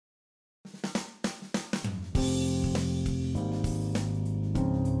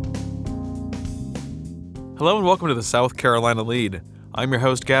Hello and welcome to the South Carolina Lead. I'm your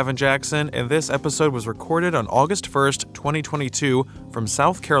host, Gavin Jackson, and this episode was recorded on August 1st, 2022 from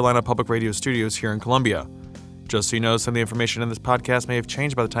South Carolina Public Radio Studios here in Columbia. Just so you know, some of the information in this podcast may have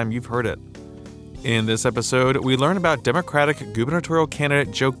changed by the time you've heard it. In this episode, we learn about Democratic gubernatorial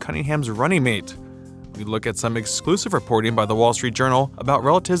candidate Joe Cunningham's running mate. We look at some exclusive reporting by the Wall Street Journal about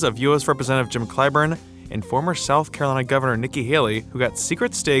relatives of U.S. Representative Jim Clyburn and former South Carolina Governor Nikki Haley, who got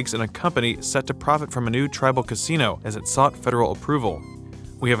secret stakes in a company set to profit from a new tribal casino as it sought federal approval.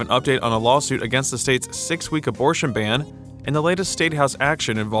 We have an update on a lawsuit against the state's 6-week abortion ban and the latest state house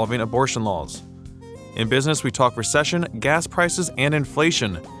action involving abortion laws. In business, we talk recession, gas prices, and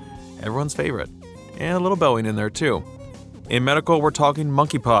inflation. Everyone's favorite. And a little Boeing in there, too. In medical, we're talking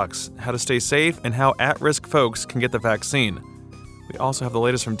monkeypox, how to stay safe, and how at-risk folks can get the vaccine. We also have the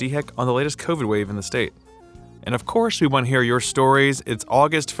latest from DHEC on the latest COVID wave in the state. And of course, we want to hear your stories. It's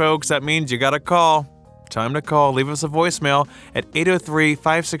August, folks. That means you got to call. Time to call. Leave us a voicemail at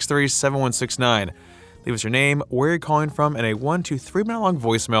 803-563-7169. Leave us your name, where you're calling from, and a 1 to 3 minute long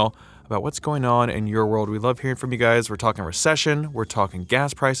voicemail about what's going on in your world. We love hearing from you guys. We're talking recession. We're talking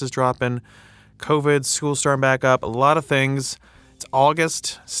gas prices dropping, COVID, school starting back up, a lot of things. It's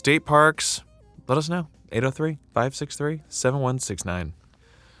August, state parks. Let us know. 803-563-7169.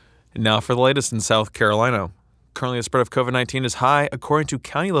 And now for the latest in South Carolina. Currently, the spread of COVID-19 is high, according to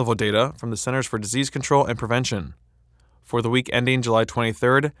county-level data from the Centers for Disease Control and Prevention. For the week ending July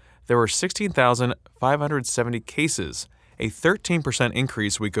 23rd, there were 16,570 cases, a 13%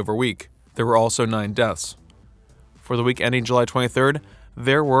 increase week over week. There were also 9 deaths. For the week ending July 23rd,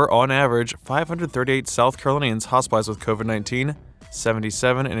 there were, on average, 538 South Carolinians hospitalized with COVID-19,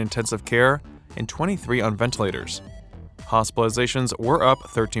 77 in intensive care, and 23 on ventilators. Hospitalizations were up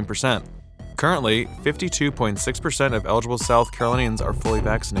 13%. Currently, 52.6% of eligible South Carolinians are fully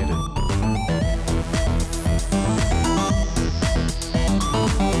vaccinated.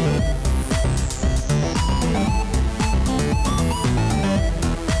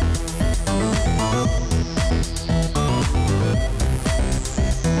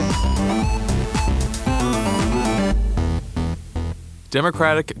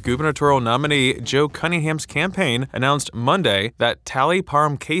 Democratic gubernatorial nominee Joe Cunningham's campaign announced Monday that Tally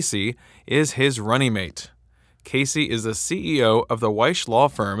Parham Casey is his running mate. Casey is the CEO of the Weish law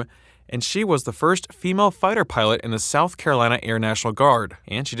firm, and she was the first female fighter pilot in the South Carolina Air National Guard,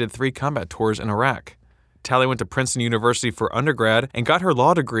 and she did 3 combat tours in Iraq. Tally went to Princeton University for undergrad and got her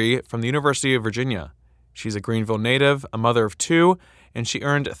law degree from the University of Virginia. She's a Greenville native, a mother of 2, and she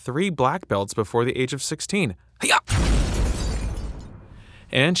earned 3 black belts before the age of 16. Hi-ya!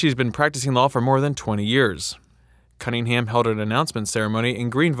 And she's been practicing law for more than 20 years. Cunningham held an announcement ceremony in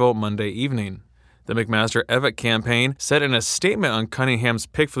Greenville Monday evening. The McMaster-Evatt campaign said in a statement on Cunningham's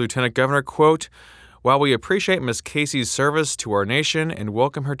pick for lieutenant governor, quote, "While we appreciate Ms. Casey's service to our nation and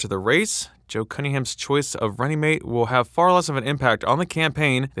welcome her to the race, Joe Cunningham's choice of running mate will have far less of an impact on the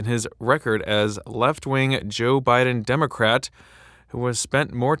campaign than his record as left-wing Joe Biden Democrat, who has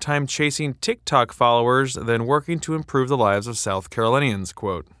spent more time chasing TikTok followers than working to improve the lives of South Carolinians,"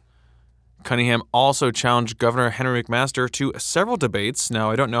 quote. Cunningham also challenged Governor Henry McMaster to several debates. Now,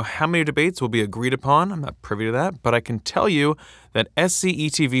 I don't know how many debates will be agreed upon. I'm not privy to that, but I can tell you that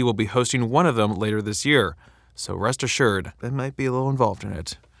SCETV will be hosting one of them later this year. So rest assured, they might be a little involved in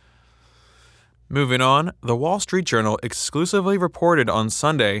it. Moving on, the Wall Street Journal exclusively reported on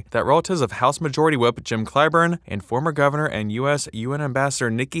Sunday that relatives of House Majority Whip Jim Clyburn and former Governor and U.S. UN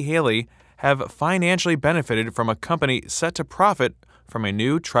Ambassador Nikki Haley have financially benefited from a company set to profit from a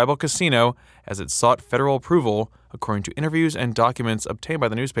new tribal casino as it sought federal approval, according to interviews and documents obtained by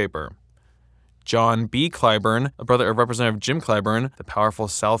the newspaper. John B. Clyburn, a brother of Representative Jim Clyburn, the powerful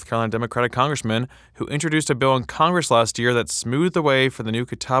South Carolina Democratic congressman who introduced a bill in Congress last year that smoothed the way for the new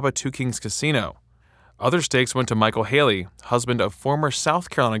Catawba Two Kings Casino. Other stakes went to Michael Haley, husband of former South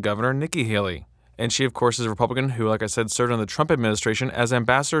Carolina Governor Nikki Haley. And she, of course, is a Republican who, like I said, served in the Trump administration as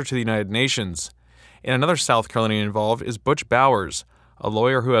ambassador to the United Nations. And another South Carolinian involved is Butch Bowers, a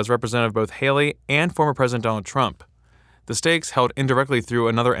lawyer who has represented both Haley and former President Donald Trump. The stakes, held indirectly through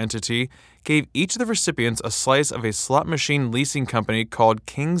another entity, gave each of the recipients a slice of a slot machine leasing company called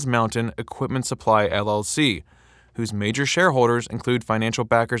Kings Mountain Equipment Supply, LLC, whose major shareholders include financial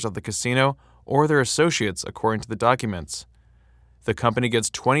backers of the casino or their associates, according to the documents. The company gets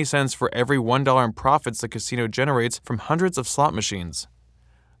 20 cents for every $1 in profits the casino generates from hundreds of slot machines.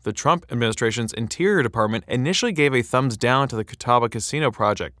 The Trump administration's Interior Department initially gave a thumbs down to the Catawba Casino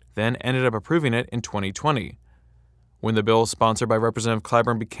project, then ended up approving it in 2020. When the bill sponsored by Representative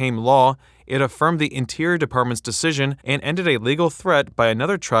Clyburn became law, it affirmed the Interior Department's decision and ended a legal threat by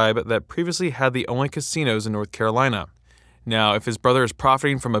another tribe that previously had the only casinos in North Carolina. Now, if his brother is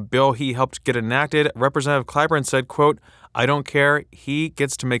profiting from a bill he helped get enacted, Representative Clyburn said, quote, "I don't care. He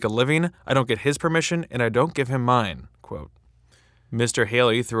gets to make a living. I don't get his permission, and I don't give him mine," quote. Mr.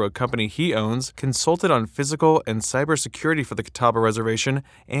 Haley, through a company he owns, consulted on physical and cybersecurity for the Catawba Reservation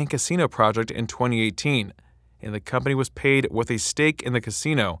and Casino Project in 2018, and the company was paid with a stake in the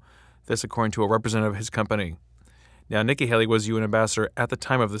casino, this according to a representative of his company. Now, Nikki Haley was UN ambassador at the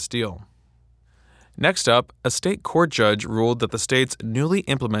time of this deal. Next up, a state court judge ruled that the state's newly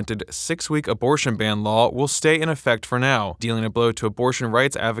implemented 6-week abortion ban law will stay in effect for now, dealing a blow to abortion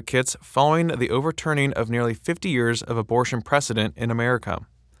rights advocates following the overturning of nearly 50 years of abortion precedent in America.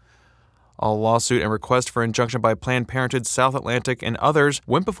 A lawsuit and request for injunction by Planned Parenthood South Atlantic and others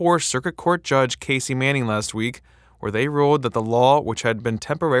went before Circuit Court Judge Casey Manning last week, where they ruled that the law, which had been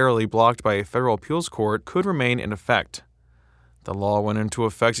temporarily blocked by a federal appeals court, could remain in effect. The law went into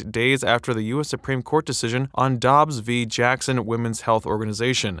effect days after the U.S. Supreme Court decision on Dobbs v. Jackson Women's Health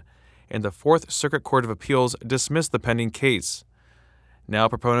Organization, and the Fourth Circuit Court of Appeals dismissed the pending case. Now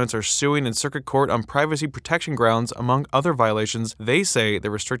proponents are suing in circuit court on privacy protection grounds, among other violations they say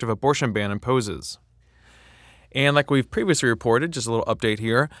the restrictive abortion ban imposes. And like we've previously reported, just a little update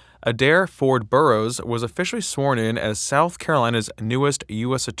here, Adair Ford Burroughs was officially sworn in as South Carolina's newest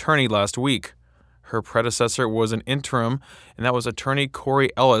U.S. attorney last week. Her predecessor was an interim, and that was attorney Corey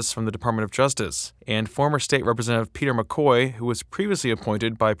Ellis from the Department of Justice, and former State Representative Peter McCoy, who was previously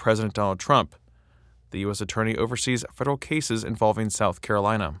appointed by President Donald Trump. The U.S. attorney oversees federal cases involving South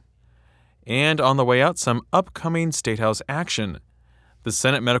Carolina. And on the way out, some upcoming Statehouse action. The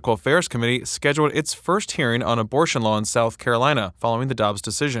Senate Medical Affairs Committee scheduled its first hearing on abortion law in South Carolina following the Dobbs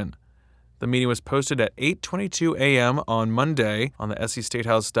decision. The meeting was posted at 8:22 a.m. on Monday on the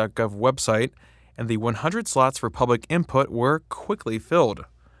scstatehouse.gov website, and the 100 slots for public input were quickly filled.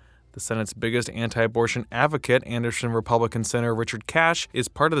 The Senate's biggest anti-abortion advocate, Anderson Republican Senator Richard Cash, is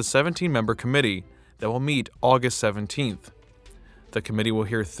part of the 17-member committee that will meet August 17th. The committee will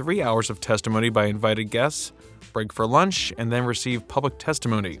hear 3 hours of testimony by invited guests, break for lunch, and then receive public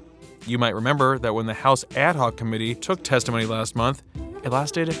testimony. You might remember that when the House Ad Hoc Committee took testimony last month, it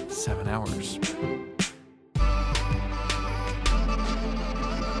lasted 7 hours.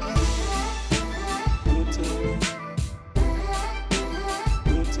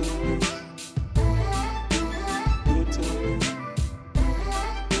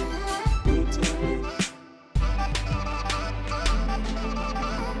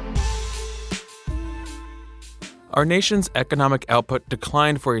 Our nation's economic output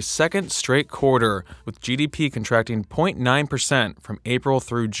declined for a second straight quarter, with GDP contracting 0.9% from April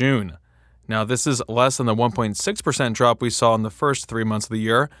through June. Now, this is less than the 1.6% drop we saw in the first 3 months of the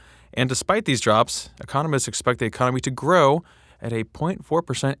year, and despite these drops, economists expect the economy to grow at a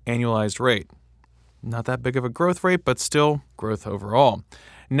 0.4% annualized rate. Not that big of a growth rate, but still growth overall.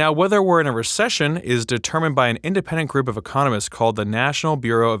 Now, whether we're in a recession is determined by an independent group of economists called the National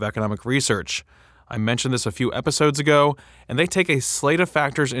Bureau of Economic Research. I mentioned this a few episodes ago, and they take a slate of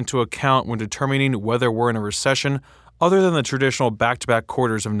factors into account when determining whether we're in a recession, other than the traditional back-to-back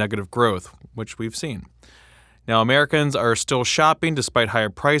quarters of negative growth, which we've seen. Now, Americans are still shopping despite higher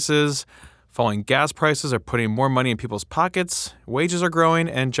prices. Falling gas prices are putting more money in people's pockets, wages are growing,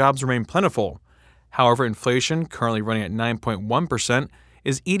 and jobs remain plentiful. However, inflation, currently running at 9.1%,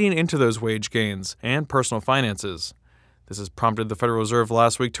 is eating into those wage gains and personal finances. This has prompted the Federal Reserve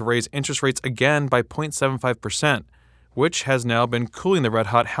last week to raise interest rates again by 0.75%, which has now been cooling the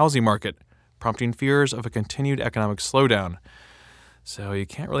red-hot housing market, prompting fears of a continued economic slowdown. So you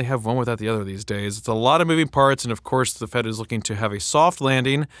can't really have one without the other these days. It's a lot of moving parts, and of course the Fed is looking to have a soft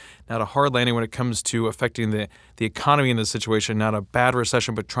landing, not a hard landing when it comes to affecting the economy in this situation, not a bad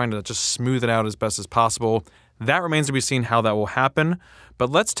recession, but trying to just smooth it out as best as possible. That remains to be seen how that will happen. But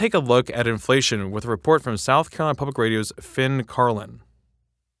let's take a look at inflation with a report from South Carolina Public Radio's Finn Carlin.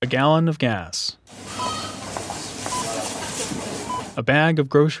 A gallon of gas. A bag of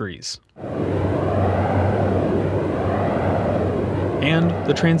groceries. And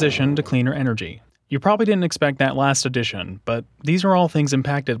the transition to cleaner energy. You probably didn't expect that last addition, but these are all things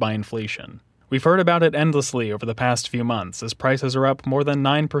impacted by inflation. We've heard about it endlessly over the past few months as prices are up more than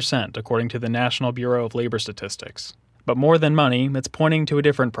 9% according to the National Bureau of Labor Statistics. But more than money, it's pointing to a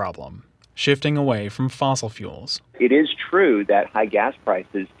different problem, shifting away from fossil fuels. It is true that high gas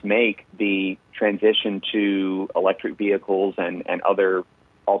prices make the transition to electric vehicles and other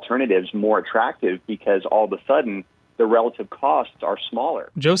alternatives more attractive because all of a sudden the relative costs are smaller.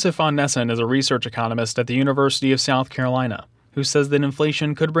 Joseph von Nessen is a research economist at the University of South Carolina who says that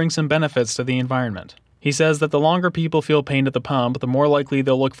inflation could bring some benefits to the environment. He says that the longer people feel pain at the pump, the more likely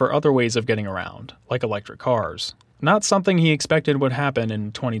they'll look for other ways of getting around, like electric cars. Not something he expected would happen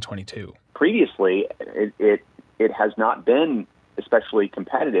in 2022. Previously, it has not been especially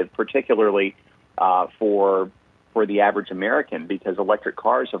competitive, particularly for the average American, because electric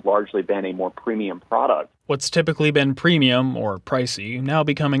cars have largely been a more premium product. What's typically been premium or pricey now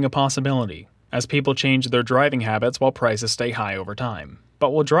becoming a possibility as people change their driving habits while prices stay high over time.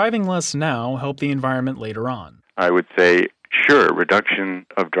 But will driving less now help the environment later on? I would say, sure, reduction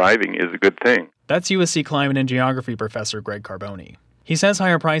of driving is a good thing. That's USC Climate and Geography professor Greg Carboni. He says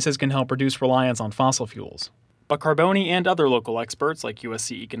higher prices can help reduce reliance on fossil fuels. But Carboni and other local experts, like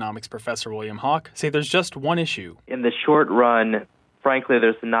USC economics professor William Hawk, say there's just one issue. In the short run, frankly,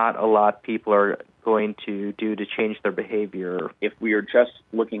 there's not a lot people are going to do to change their behavior. If we are just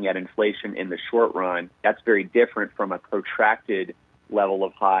looking at inflation in the short run, that's very different from a protracted level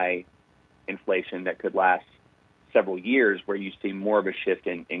of high inflation that could last several years, where you see more of a shift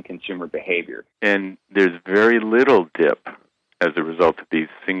in consumer behavior. And there's very little dip as a result of these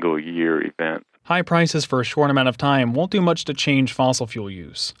single-year events. High prices for a short amount of time won't do much to change fossil fuel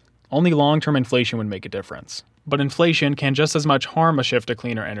use. Only long-term inflation would make a difference. But inflation can just as much harm a shift to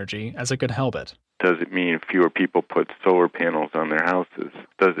cleaner energy as it could help it. Does it mean fewer people put solar panels on their houses?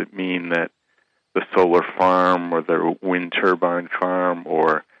 Does it mean that the solar farm or the wind turbine farm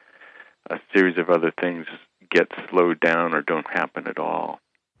or a series of other things get slowed down or don't happen at all?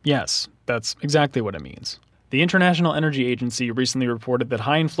 Yes, that's exactly what it means. The International Energy Agency recently reported that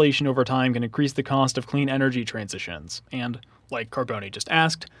high inflation over time can increase the cost of clean energy transitions and, like Carboni just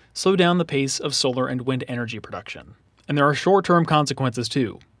asked, slow down the pace of solar and wind energy production. And there are short-term consequences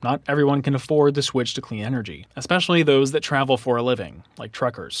too. Not everyone can afford the switch to clean energy, especially those that travel for a living, like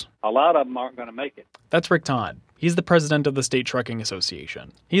truckers. A lot of them aren't going to make it. That's Rick Todd. He's the president of the State Trucking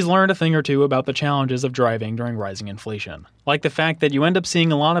Association. He's learned a thing or two about the challenges of driving during rising inflation, like the fact that you end up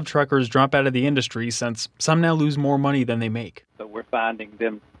seeing a lot of truckers drop out of the industry since some now lose more money than they make. So we're finding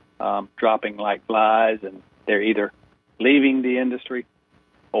them dropping like flies, and they're either leaving the industry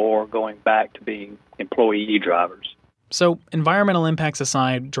or going back to being employee drivers. So, environmental impacts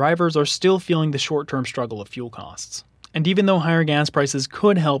aside, drivers are still feeling the short-term struggle of fuel costs. And even though higher gas prices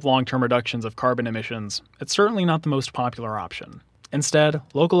could help long-term reductions of carbon emissions, it's certainly not the most popular option. Instead,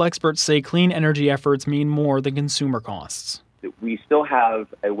 local experts say clean energy efforts mean more than consumer costs. We still have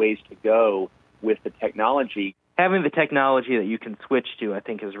a ways to go with the technology. Having the technology that you can switch to, I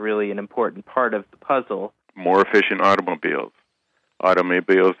think, is really an important part of the puzzle. More efficient automobiles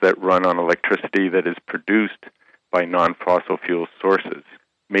that run on electricity that is produced by non-fossil fuel sources,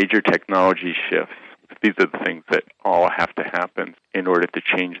 major technology shifts. These are the things that all have to happen in order to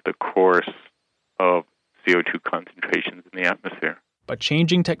change the course of CO2 concentrations in the atmosphere. But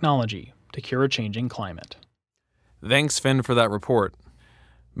changing technology to cure a changing climate. Thanks, Finn, for that report.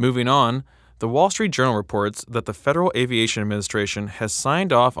 Moving on, the Wall Street Journal reports that the Federal Aviation Administration has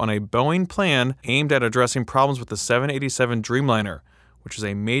signed off on a Boeing plan aimed at addressing problems with the 787 Dreamliner, which is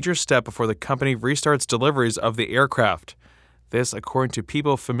a major step before the company restarts deliveries of the aircraft. This, according to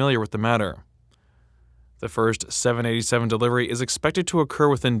people familiar with the matter. The first 787 delivery is expected to occur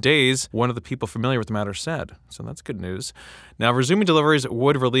within days, one of the people familiar with the matter said. So that's good news. Now, resuming deliveries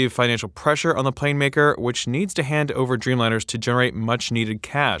would relieve financial pressure on the plane maker, which needs to hand over Dreamliners to generate much-needed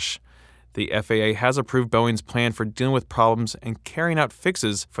cash. The FAA has approved Boeing's plan for dealing with problems and carrying out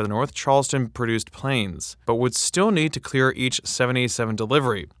fixes for the North Charleston-produced planes, but would still need to clear each 787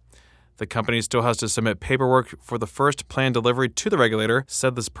 delivery. The company still has to submit paperwork for the first planned delivery to the regulator,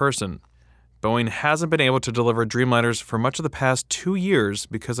 said this person. Boeing hasn't been able to deliver Dreamliners for much of the past 2 years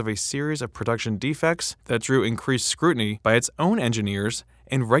because of a series of production defects that drew increased scrutiny by its own engineers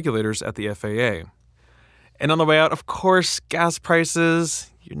and regulators at the FAA. And on the way out, of course, gas prices.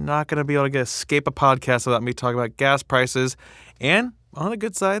 You're not going to be able to escape a podcast without me talking about gas prices. And on the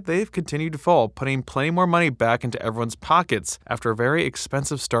good side, they've continued to fall, putting plenty more money back into everyone's pockets after a very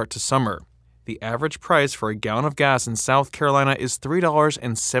expensive start to summer. The average price for a gallon of gas in South Carolina is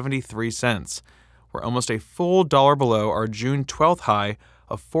 $3.73. We're almost a full dollar below our June 12th high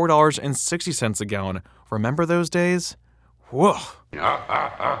of $4.60 a gallon. Remember those days? Whoa.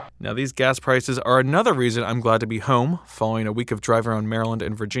 Now, these gas prices are another reason I'm glad to be home following a week of driving around Maryland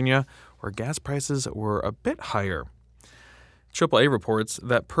and Virginia, where gas prices were a bit higher. AAA reports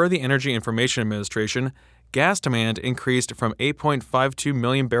that per the Energy Information Administration, gas demand increased from 8.52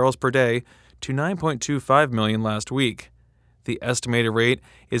 million barrels per day to 9.25 million last week. The estimated rate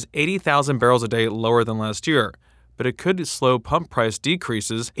is 80,000 barrels a day lower than last year, but it could slow pump price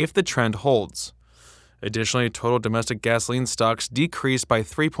decreases if the trend holds. Additionally, total domestic gasoline stocks decreased by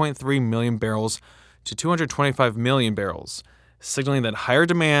 3.3 million barrels to 225 million barrels, signaling that higher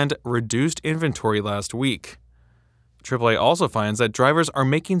demand reduced inventory last week. AAA also finds that drivers are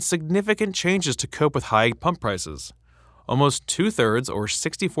making significant changes to cope with high pump prices. Almost two-thirds, or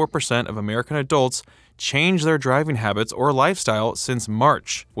 64% of American adults, changed their driving habits or lifestyle since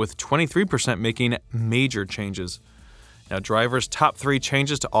March, with 23% making major changes. Now, drivers' top 3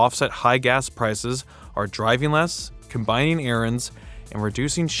 changes to offset high gas prices are driving less, combining errands, and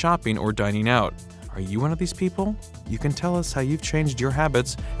reducing shopping or dining out. Are you one of these people? You can tell us how you've changed your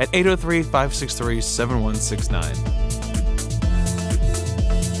habits at 803-563-7169.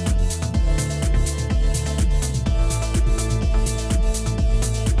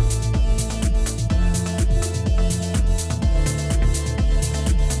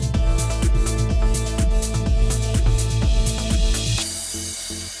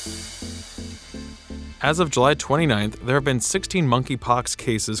 As of July 29th, there have been 16 monkeypox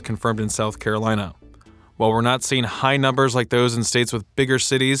cases confirmed in South Carolina. While we're not seeing high numbers like those in states with bigger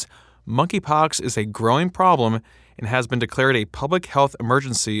cities, monkeypox is a growing problem and has been declared a public health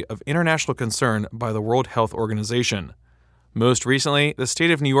emergency of international concern by the World Health Organization. Most recently, the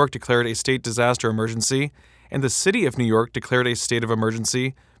state of New York declared a state disaster emergency, and the city of New York declared a state of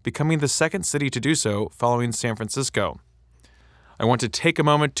emergency, becoming the second city to do so following San Francisco. I want to take a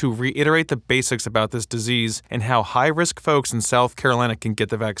moment to reiterate the basics about this disease and how high-risk folks in South Carolina can get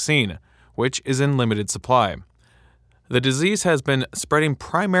the vaccine, which is in limited supply. The disease has been spreading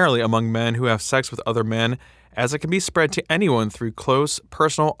primarily among men who have sex with other men, as it can be spread to anyone through close,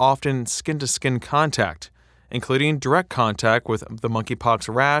 personal, often skin-to-skin contact, including direct contact with the monkeypox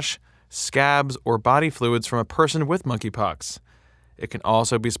rash, scabs, or body fluids from a person with monkeypox. It can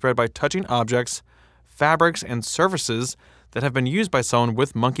also be spread by touching objects, fabrics, and surfaces that have been used by someone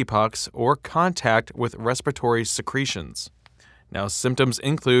with monkeypox or contact with respiratory secretions. Now, symptoms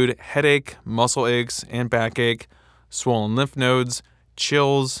include headache, muscle aches and backache, swollen lymph nodes,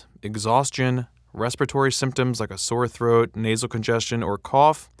 chills, exhaustion, respiratory symptoms like a sore throat, nasal congestion, or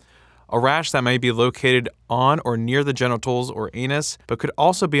cough, a rash that may be located on or near the genitals or anus, but could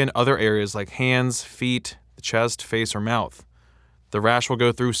also be in other areas like hands, feet, the chest, face, or mouth. The rash will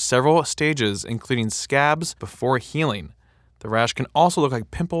go through several stages, including scabs before healing. The rash can also look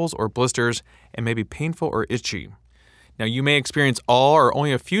like pimples or blisters and may be painful or itchy. Now, you may experience all or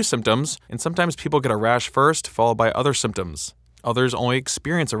only a few symptoms, and sometimes people get a rash first, followed by other symptoms. Others only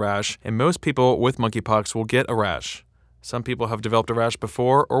experience a rash, and most people with monkeypox will get a rash. Some people have developed a rash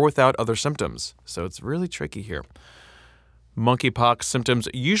before or without other symptoms, so it's really tricky here. Monkeypox symptoms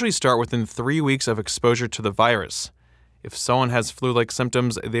usually start within 3 weeks of exposure to the virus. If someone has flu-like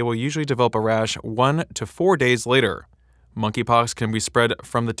symptoms, they will usually develop a rash 1 to 4 days later. Monkeypox can be spread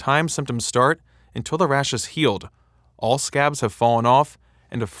from the time symptoms start until the rash is healed, all scabs have fallen off,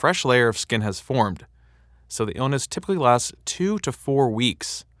 and a fresh layer of skin has formed. So the illness typically lasts 2 to 4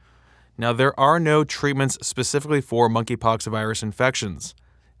 weeks. Now, there are no treatments specifically for monkeypox virus infections.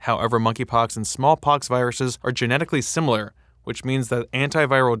 However, monkeypox and smallpox viruses are genetically similar, which means that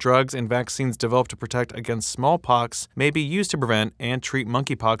antiviral drugs and vaccines developed to protect against smallpox may be used to prevent and treat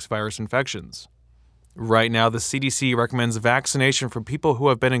monkeypox virus infections. Right now, the CDC recommends vaccination for people who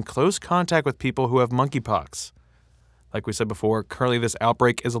have been in close contact with people who have monkeypox. Like we said before, currently this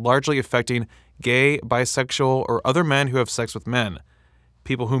outbreak is largely affecting gay, bisexual, or other men who have sex with men.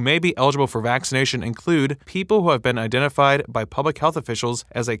 People who may be eligible for vaccination include people who have been identified by public health officials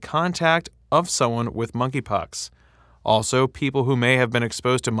as a contact of someone with monkeypox. Also, people who may have been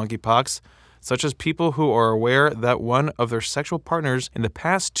exposed to monkeypox, such as people who are aware that one of their sexual partners in the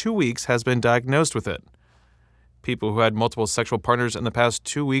past 2 weeks has been diagnosed with it. People who had multiple sexual partners in the past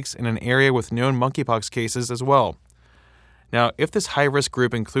 2 weeks in an area with known monkeypox cases as well. Now, if this high-risk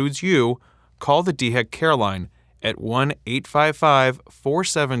group includes you, call the DHEC Care Line at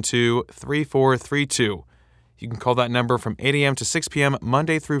 1-855-472-3432. You can call that number from 8 a.m. to 6 p.m.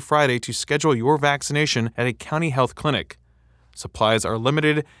 Monday through Friday to schedule your vaccination at a county health clinic. Supplies are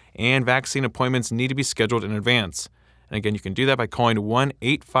limited, and vaccine appointments need to be scheduled in advance. And again, you can do that by calling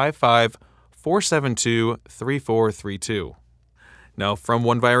 1-855-472-3432. Now, from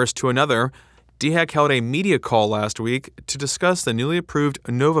one virus to another, DHEC held a media call last week to discuss the newly approved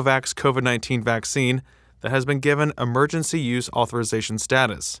Novavax COVID-19 vaccine that has been given emergency use authorization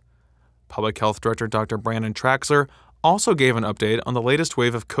status. Public Health Director Dr. Brandon Traxler also gave an update on the latest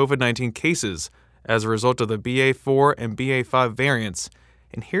wave of COVID-19 cases as a result of the BA4 and BA5 variants,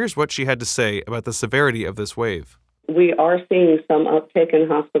 and here's what she had to say about the severity of this wave. We are seeing some uptick in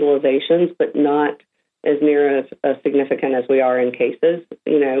hospitalizations, but not as near as significant as we are in cases,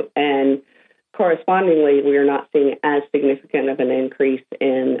 and correspondingly, we are not seeing as significant of an increase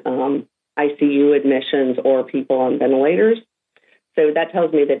in ICU admissions or people on ventilators. So that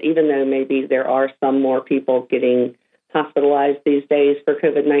tells me that even though maybe there are some more people getting hospitalized these days for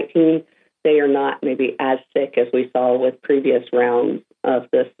COVID-19, they are not maybe as sick as we saw with previous rounds of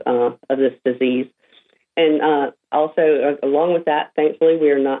this disease. And also, along with that, thankfully,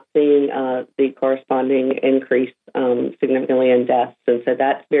 we are not seeing the corresponding increase significantly in deaths. And so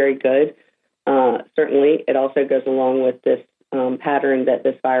that's very good. Certainly, it also goes along with this pattern that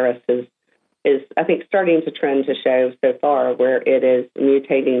this virus is, I think, starting to trend to show so far, where it is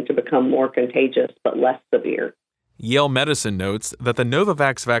mutating to become more contagious but less severe. Yale Medicine notes that the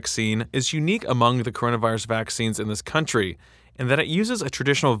Novavax vaccine is unique among the coronavirus vaccines in this country in that it uses a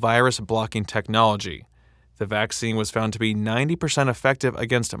traditional virus-blocking technology. The vaccine was found to be 90% effective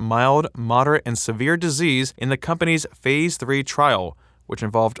against mild, moderate, and severe disease in the company's Phase 3 trial, which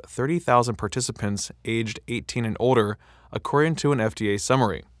involved 30,000 participants aged 18 and older, according to an FDA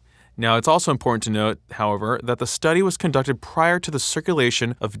summary. Now, it's also important to note, however, that the study was conducted prior to the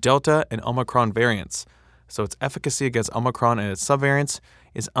circulation of Delta and Omicron variants, so its efficacy against Omicron and its subvariants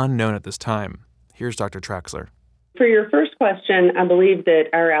is unknown at this time. Here's Dr. Traxler. For your first question, I believe that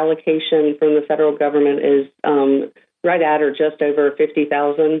our allocation from the federal government is right at or just over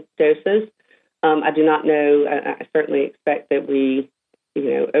 50,000 doses. I do not know. I certainly expect that we,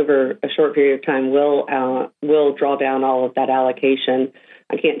 over a short period of time, will draw down all of that allocation.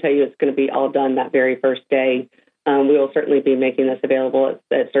 I can't tell you it's going to be all done that very first day. We will certainly be making this available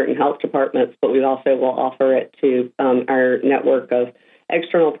at certain health departments, but we also will offer it to our network of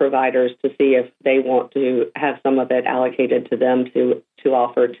external providers to see if they want to have some of it allocated to them to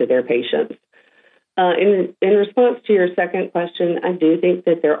offer to their patients. In response to your second question, I do think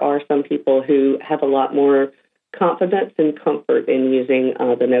that there are some people who have a lot more confidence and comfort in using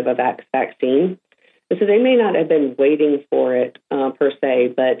the Novavax vaccine. So they may not have been waiting for it per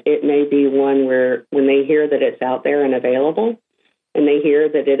se, but it may be one where when they hear that it's out there and available, and they hear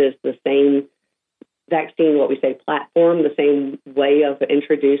that it is the same vaccine, what we say platform, the same way of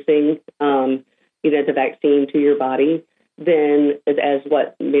introducing, the vaccine to your body, then as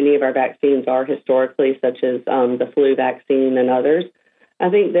what many of our vaccines are historically, such as the flu vaccine and others, I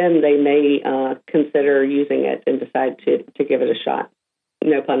think then they may consider using it and decide to give it a shot.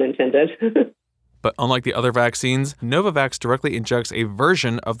 No pun intended. But unlike the other vaccines, Novavax directly injects a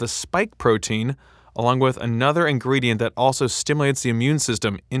version of the spike protein along with another ingredient that also stimulates the immune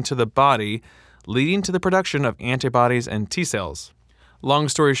system into the body, leading to the production of antibodies and T cells. Long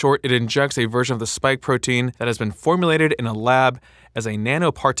story short, it injects a version of the spike protein that has been formulated in a lab as a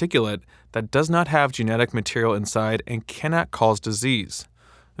nanoparticulate that does not have genetic material inside and cannot cause disease.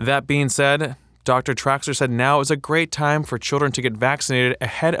 That being said, Dr. Traxler said now is a great time for children to get vaccinated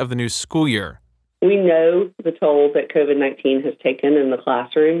ahead of the new school year. We know the toll that COVID-19 has taken in the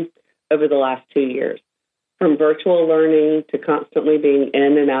classroom over the last 2 years. From virtual learning to constantly being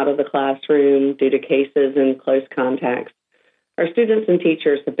in and out of the classroom due to cases and close contacts, our students and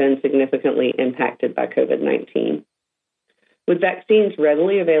teachers have been significantly impacted by COVID-19. With vaccines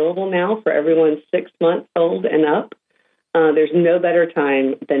readily available now for everyone 6 months old and up, there's no better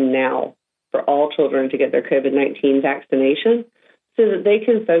time than now for all children to get their COVID-19 vaccination so that they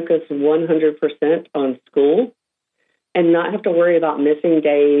can focus 100% on school and not have to worry about missing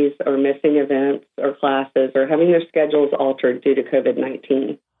days or missing events or classes or having their schedules altered due to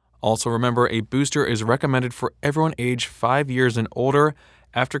COVID-19. Also remember, a booster is recommended for everyone aged 5 years and older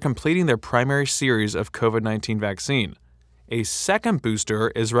after completing their primary series of COVID-19 vaccine. A second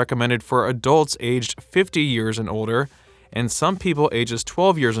booster is recommended for adults aged 50 years and older and some people ages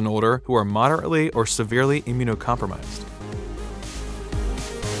 12 years and older who are moderately or severely immunocompromised.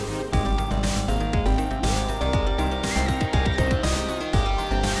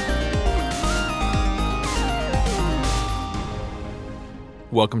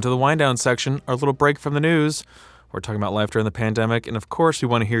 Welcome to the Wind Down section, our little break from the news. We're talking about life during the pandemic, and of course, we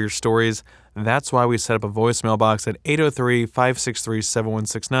want to hear your stories. That's why we set up a voicemail box at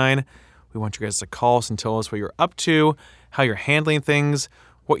 803-563-7169. We want you guys to call us and tell us what you're up to, how you're handling things,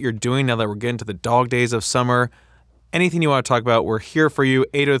 what you're doing now that we're getting to the dog days of summer. Anything you want to talk about, we're here for you.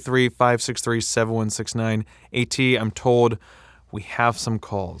 803-563-7169. AT, I'm told we have some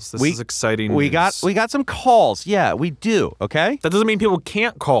calls. This is exciting we news. We got some calls. Yeah, we do, okay? That doesn't mean people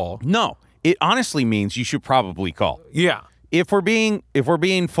can't call. No. It honestly means you should probably call. Yeah. If we're being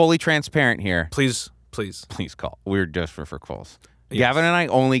fully transparent here, Please call. We're desperate for calls. Yes. Gavin and I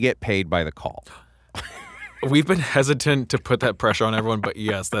only get paid by the call. We've been hesitant to put that pressure on everyone, but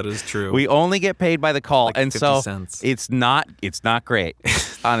yes, that is true. We only get paid by the call, Like and 50 so cents. it's not great.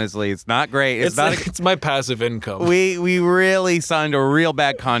 Honestly, it's not great. It's my passive income. We really signed a real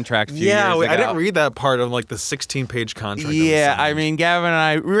bad contract a few years ago. I didn't read that part of like the 16-page contract. Yeah, I mean, Gavin and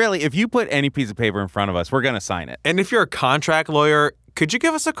I really, if you put any piece of paper in front of us, we're going to sign it. And if you're a contract lawyer, could you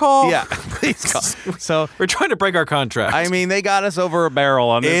give us a call? Yeah, please call. So we're trying to break our contract. I mean, they got us over a barrel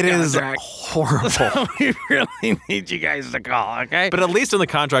on this contract. It is horrible. So we really need you guys to call, okay? But at least in the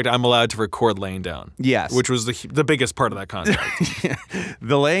contract, I'm allowed to record laying down. Yes. Which was the biggest part of that contract.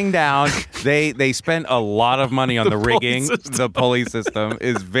 The laying down, they spent a lot of money on the rigging. The pulley system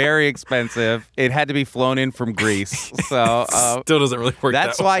is very expensive. It had to be flown in from Greece. So still doesn't really work.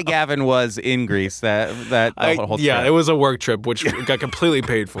 That's why Gavin was in Greece that whole trip. Yeah, it was a work trip, which got completely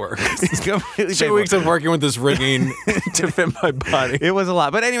paid for. 2 weeks of working with this rigging to fit my body. It was a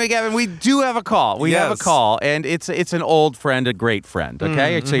lot. But anyway, Gavin, we do have a call. We have a call, and it's an old friend, a great friend,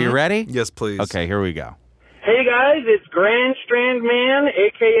 okay? So you ready? Yes, please. Okay, here we go. Hey guys, it's Grand Strand Man,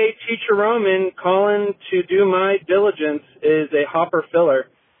 aka Teacher Roman, calling to do my diligence is a hopper filler.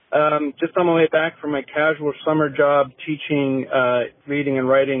 Just on my way back from my casual summer job teaching reading and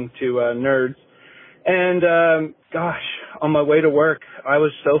writing to nerds. And gosh, on my way to work, I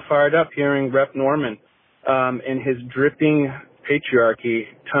was so fired up hearing Rep. Norman in his dripping patriarchy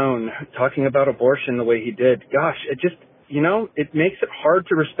tone talking about abortion the way he did. Gosh, it just, it makes it hard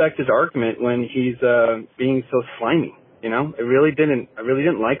to respect his argument when he's being so slimy. I really didn't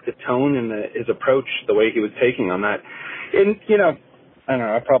like the tone and his approach, the way he was taking on that. And I don't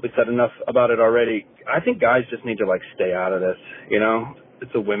know, I probably said enough about it already. I think guys just need to stay out of this.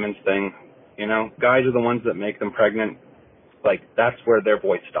 It's a women's thing. Guys are the ones that make them pregnant. That's where their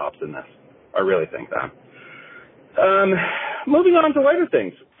voice stops in this. I really think that. Moving on to lighter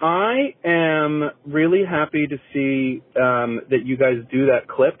things. I am really happy to see that you guys do that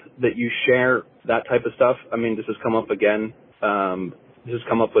clip, that you share that type of stuff. I mean, this has come up again. This has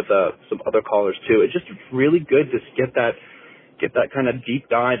come up with some other callers too. It's just really good to get that kind of deep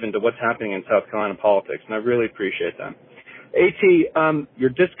dive into what's happening in South Carolina politics, and I really appreciate that. AT, your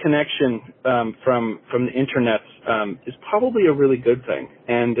disconnection from the internet is probably a really good thing,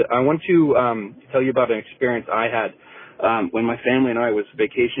 and I want to tell you about an experience I had when my family and I was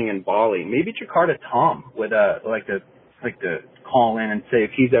vacationing in Bali. Maybe Jakarta Tom would like to call in and say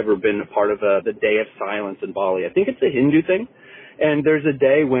if he's ever been a part of the Day of Silence in Bali. I think it's a Hindu thing, and there's a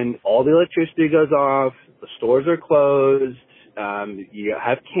day when all the electricity goes off, the stores are closed, you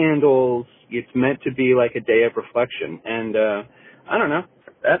have candles. It's meant to be like a day of reflection. And I don't know.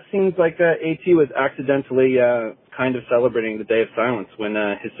 That seems like AT was accidentally kind of celebrating the Day of Silence when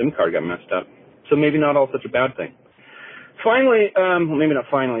his SIM card got messed up. So maybe not all such a bad thing. Finally, well, maybe not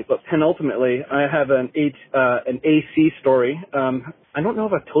finally, but penultimately, I have an AC story. I don't know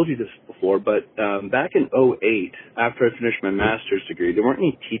if I've told you this before, but back in 2008, after I finished my master's degree, there weren't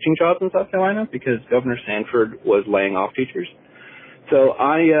any teaching jobs in South Carolina because Governor Sanford was laying off teachers. So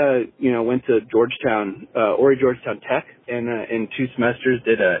I, went to Georgetown, Georgetown Tech, and in 2 semesters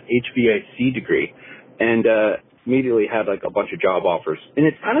did a HVAC degree, and immediately had a bunch of job offers. And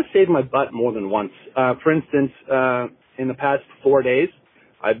it's kind of saved my butt more than once. For instance, in the past 4 days,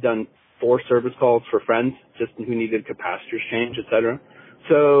 I've done 4 service calls for friends just who needed capacitors changed, etc.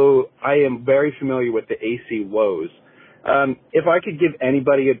 So I am very familiar with the AC woes. If I could give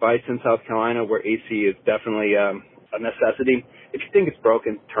anybody advice in South Carolina where AC is definitely a necessity, if you think it's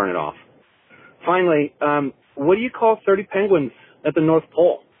broken, turn it off. Finally, what do you call 30 penguins at the North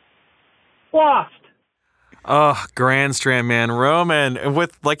Pole? Lost. Oh, Grand Strand Man. Roman,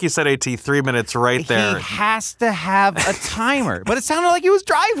 with, like you said, AT, 3 minutes right there. He has to have a timer, but it sounded like he was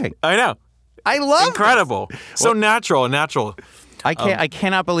driving. I know. I love Incredible. This. So natural. I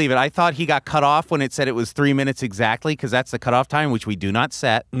cannot believe it. I thought he got cut off when it said it was 3 minutes exactly, because that's the cutoff time, which we do not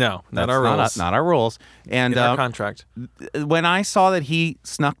set. No, not our rules. Not our rules. And in our contract. When I saw that he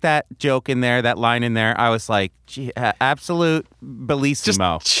snuck that joke in there, that line in there, I was like, gee, absolute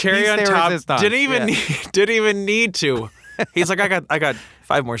bellissimo. Just cherry on top. Didn't even need to. He's like, I got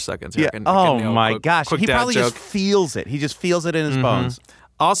 5 more seconds here. Yeah. My gosh. Quick he probably joke. just feels it. He just feels it in his bones.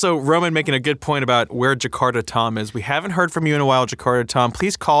 Also, Roman making a good point about where Jakarta Tom is. We haven't heard from you in a while, Jakarta Tom.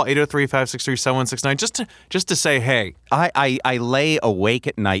 Please call 803-563-7169 just to say hey. I lay awake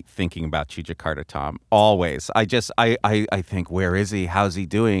at night thinking about you, Jakarta Tom. Always. I think, where is he? How's he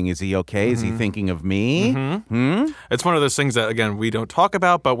doing? Is he okay? Is he thinking of me? It's one of those things that, again, we don't talk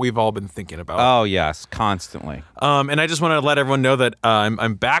about, but we've all been thinking about. Oh, yes, constantly. And I just want to let everyone know that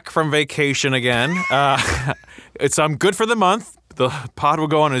I'm back from vacation again. I'm good for the month. the pod will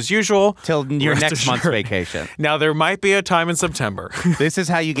go on as usual. Till your Rest next month's assured. vacation. Now, there might be a time in September. This is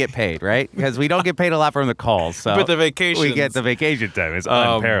how you get paid, right? Because we don't get paid a lot from the calls. So But the vacations. we get the vacation time. It's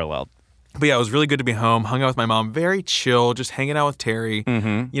unparalleled. But yeah, it was really good to be home. Hung out with my mom. Very chill, just hanging out with Terry.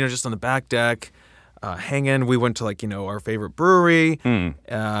 Mm-hmm. Just on the back deck. Hanging. We went to our favorite brewery.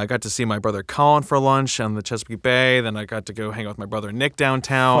 I got to see my brother Colin for lunch on the Chesapeake Bay. Then I got to go hang out with my brother Nick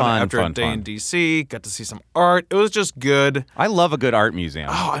downtown after a day in D.C. Got to see some art. It was just good. I love a good art museum.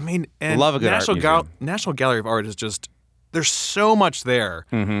 Oh, I mean, and love a good art museum. National Gallery of Art is just, there's so much there.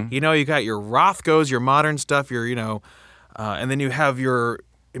 Mm-hmm. You got your Rothkos, your modern stuff, and then you have your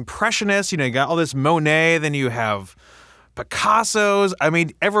Impressionists. You got all this Monet. Then you have Picasso's. I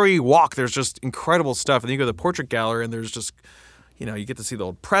mean, everywhere you walk, there's just incredible stuff. And then you go to the portrait gallery, and there's just, you get to see the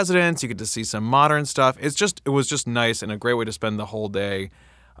old presidents. You get to see some modern stuff. It was just nice and a great way to spend the whole day.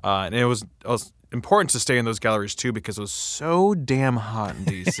 And it was important to stay in those galleries too because it was so damn hot in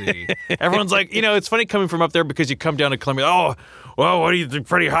D.C. Everyone's like, it's funny coming from up there because you come down to Columbia. Oh, well, what do you think?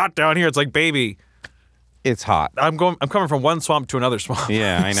 Pretty hot down here. It's like, baby. It's hot. I'm coming from one swamp to another swamp.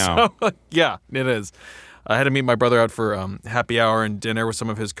 Yeah, I know. So, yeah, it is. I had to meet my brother out for happy hour and dinner with some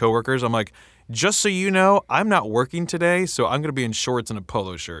of his coworkers. I'm like, just so you know, I'm not working today, so I'm going to be in shorts and a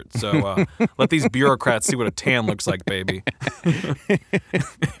polo shirt. So let these bureaucrats see what a tan looks like, baby.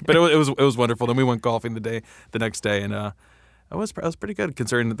 But it was wonderful. Then we went golfing the next day, and it was pretty good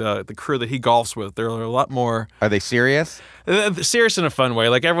considering the crew that he golfs with. They're a lot more. Are they serious? Serious in a fun way.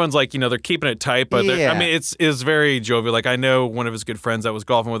 Like everyone's like, they're keeping it tight, but yeah. I mean, it's very jovial. Like I know one of his good friends that was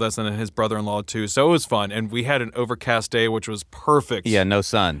golfing with us, and then his brother-in-law too. So it was fun, and we had an overcast day, which was perfect. Yeah, no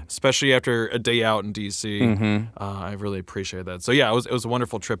sun, especially after a day out in DC. Mm-hmm. I really appreciate that. So yeah, it was a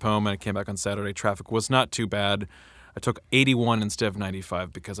wonderful trip home, and I came back on Saturday. Traffic was not too bad. I took 81 instead of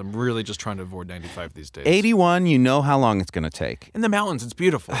 95 because I'm really just trying to avoid 95 these days. 81, you know how long it's going to take. In the mountains, it's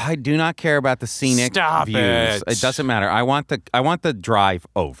beautiful. I do not care about the scenic views. It doesn't matter. I want the drive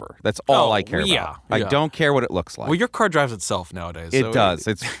over. That's all I care about. I don't care what it looks like. Well, your car drives itself nowadays. It does.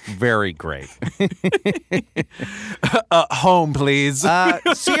 It's very great. Home, please.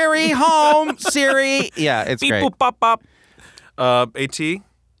 Siri, home. Siri. Yeah, it's Beep, great. Boop, pop, pop. AT?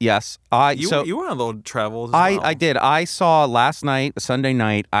 Yes. You went on a little travel as well. I did. I saw last night, Sunday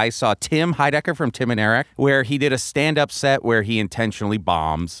night, I saw Tim Heidecker from Tim and Eric, where he did a stand-up set where he intentionally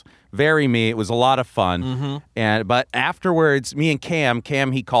bombs. Very me. It was a lot of fun. Mm-hmm. But afterwards, me and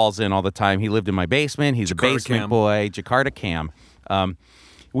Cam, he calls in all the time. He lived in my basement. He's Jakarta a basement Cam. boy. Jakarta Cam.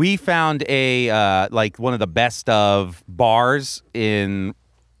 We found one of the best of bars in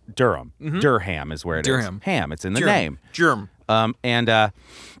Durham. Mm-hmm. Durham is where it is. Durham. Ham. It's in the name. Germ.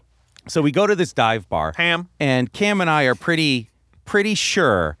 So we go to this dive bar. Ham. And Cam and I are pretty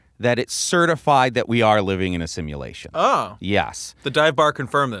sure that it's certified that we are living in a simulation. Oh. Yes. The dive bar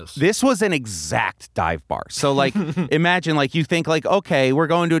confirmed this. This was an exact dive bar. So imagine you think okay, we're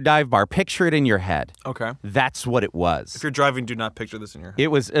going to a dive bar. Picture it in your head. Okay. That's what it was. If you're driving, do not picture this in your head. It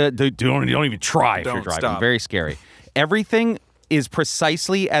was, don't even try if you're Don't driving. stop. Very scary. Everything is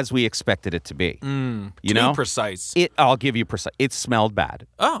precisely as we expected it to be. Too precise. I'll give you precise. It smelled bad.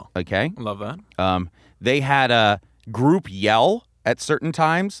 Oh. Okay. I love that. They had a group yell at certain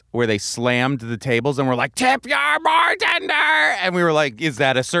times where they slammed the tables and were like, tip your bartender. And we were like, is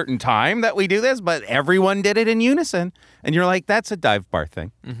that a certain time that we do this? But everyone did it in unison. And you're like, that's a dive bar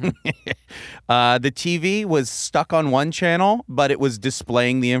thing. Mm-hmm. The TV was stuck on one channel, but it was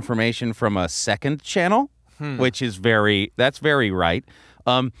displaying the information from a second channel. Which is that's very right.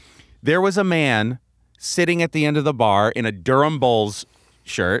 There was a man sitting at the end of the bar in a Durham Bulls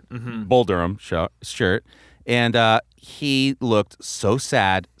shirt, Bull Durham shirt, and he looked so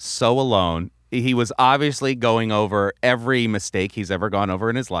sad, so alone. He was obviously going over every mistake he's ever gone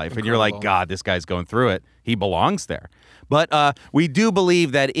over in his life. And you're like, God, this guy's going through it. He belongs there. But we do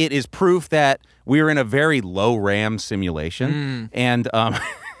believe that it is proof that we're in a very low RAM simulation. And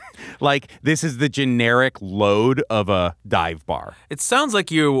this is the generic load of a dive bar. It sounds like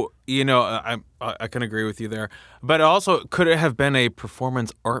I can agree with you there. But also, could it have been a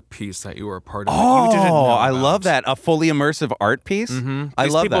performance art piece that you were a part of? Oh, you didn't know I about? love that. A fully immersive art piece? Mm-hmm. I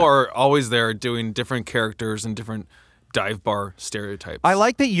love that. These people are always there doing different characters and different dive bar stereotypes. I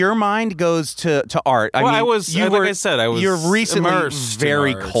like that your mind goes to art. I was You're recently immersed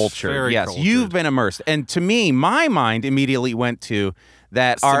very in art. cultured. Very yes, cultured. you've been immersed. And to me, my mind immediately went to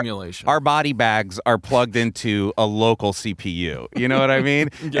that simulation. Our body bags are plugged into a local CPU. You know what I mean?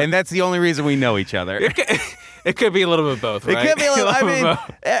 Yeah. And that's the only reason we know each other. It could be a little bit of both, right? It could be a little, I mean,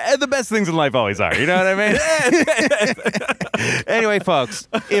 the best things in life always are, you know what I mean? Anyway, folks,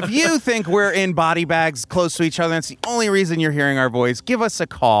 if you think we're in body bags close to each other, that's the only reason you're hearing our voice, give us a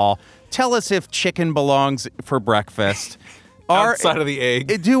call. Tell us if chicken belongs for breakfast. Outside of the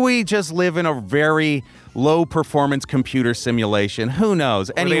egg. Do we just live in a very low-performance computer simulation? Who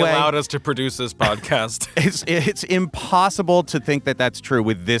knows? Anyway, they allowed us to produce this podcast. It's impossible to think that that's true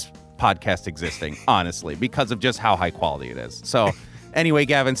with this podcast existing, honestly, because of just how high quality it is. So, anyway,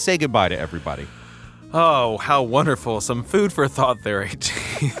 Gavin, say goodbye to everybody. Oh, how wonderful. Some food for thought there, AT.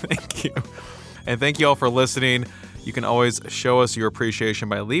 Thank you. And thank you all for listening. You can always show us your appreciation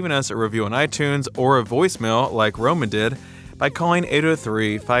by leaving us a review on iTunes or a voicemail like Roman did by calling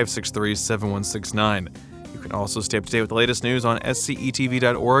 803-563-7169. You can also stay up to date with the latest news on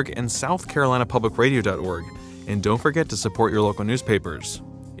scetv.org and southcarolinapublicradio.org. And don't forget to support your local newspapers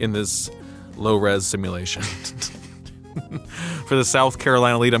in this low-res simulation. For the South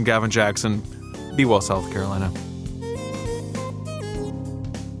Carolina lead, I'm Gavin Jackson. Be well, South Carolina.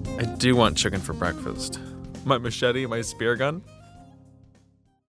 I do want chicken for breakfast. My machete, my spear gun.